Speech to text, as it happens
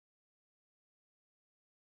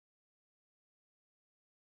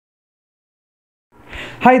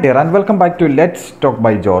Hi there and welcome back to Let's Talk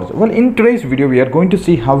by George. Well, in today's video we are going to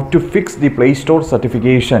see how to fix the Play Store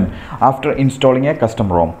certification after installing a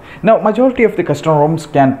custom ROM. Now, majority of the custom ROMs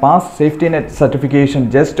can pass safety net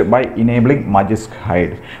certification just by enabling Magisk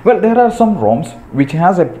hide. Well, there are some ROMs which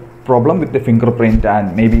has a problem with the fingerprint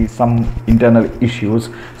and maybe some internal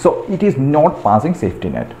issues, so it is not passing safety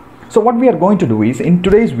net. So what we are going to do is, in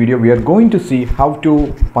today's video we are going to see how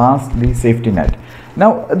to pass the safety net.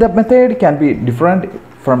 Now the method can be different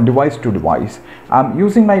from device to device. I'm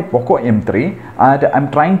using my Poco M3 and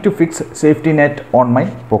I'm trying to fix safety net on my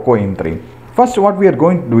Poco M3. First, what we are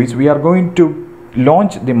going to do is we are going to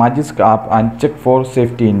launch the Magisk app and check for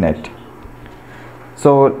safety net.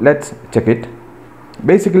 So let's check it.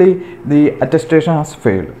 Basically the attestation has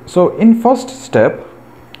failed. So in first step,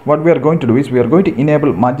 what we are going to do is we are going to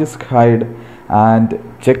enable Magisk hide and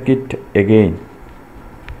check it again.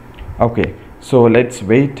 Okay, so let's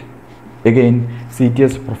wait. Again,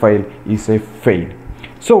 CTS profile is a fail.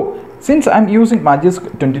 So since I'm using Magisk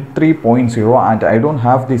 23.0 and I don't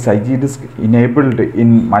have the SiGDisk enabled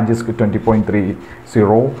in Magisk 20.30,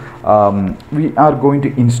 we are going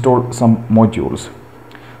to install some modules.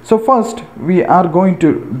 So first we are going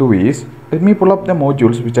to do is, let me pull up the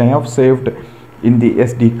modules which I have saved in the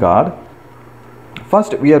SD card.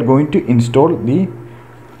 First we are going to install the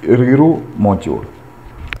Redo module.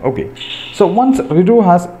 Okay, so once Redo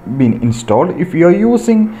has been installed, if you are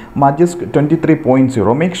using Magisk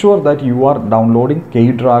 23.0, make sure that you are downloading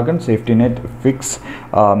Kdragon Safety Net Fix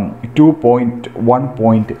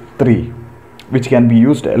 2.1.3, which can be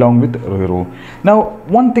used along with Redo. Now,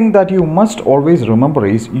 one thing that you must always remember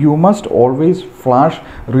is you must always flash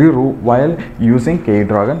Redo while using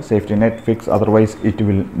Kdragon Safety Net Fix, otherwise it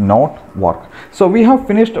will not work. So we have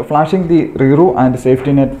finished flashing the Redo and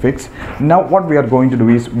Safety Net Fix. Now what we are going to do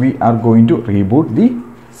is we are going to reboot the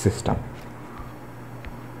system.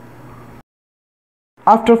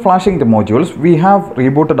 After flashing the modules, we have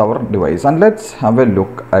rebooted our device, and let's have a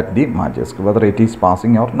look at the Magisk, whether it is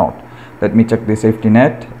passing or not. Let me check the safety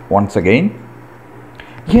net once again.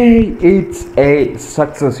 Yay, it's a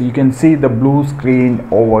success. You can see the blue screen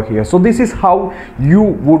over here. So this is how you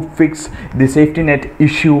would fix the safety net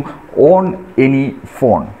issue on any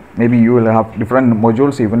phone. Maybe you will have different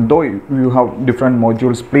modules. Even though you have different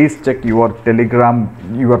modules, please check your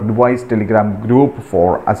device Telegram group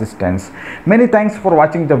for assistance. Many thanks for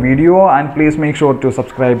watching the video, and please make sure to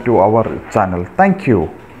subscribe to our channel. Thank you.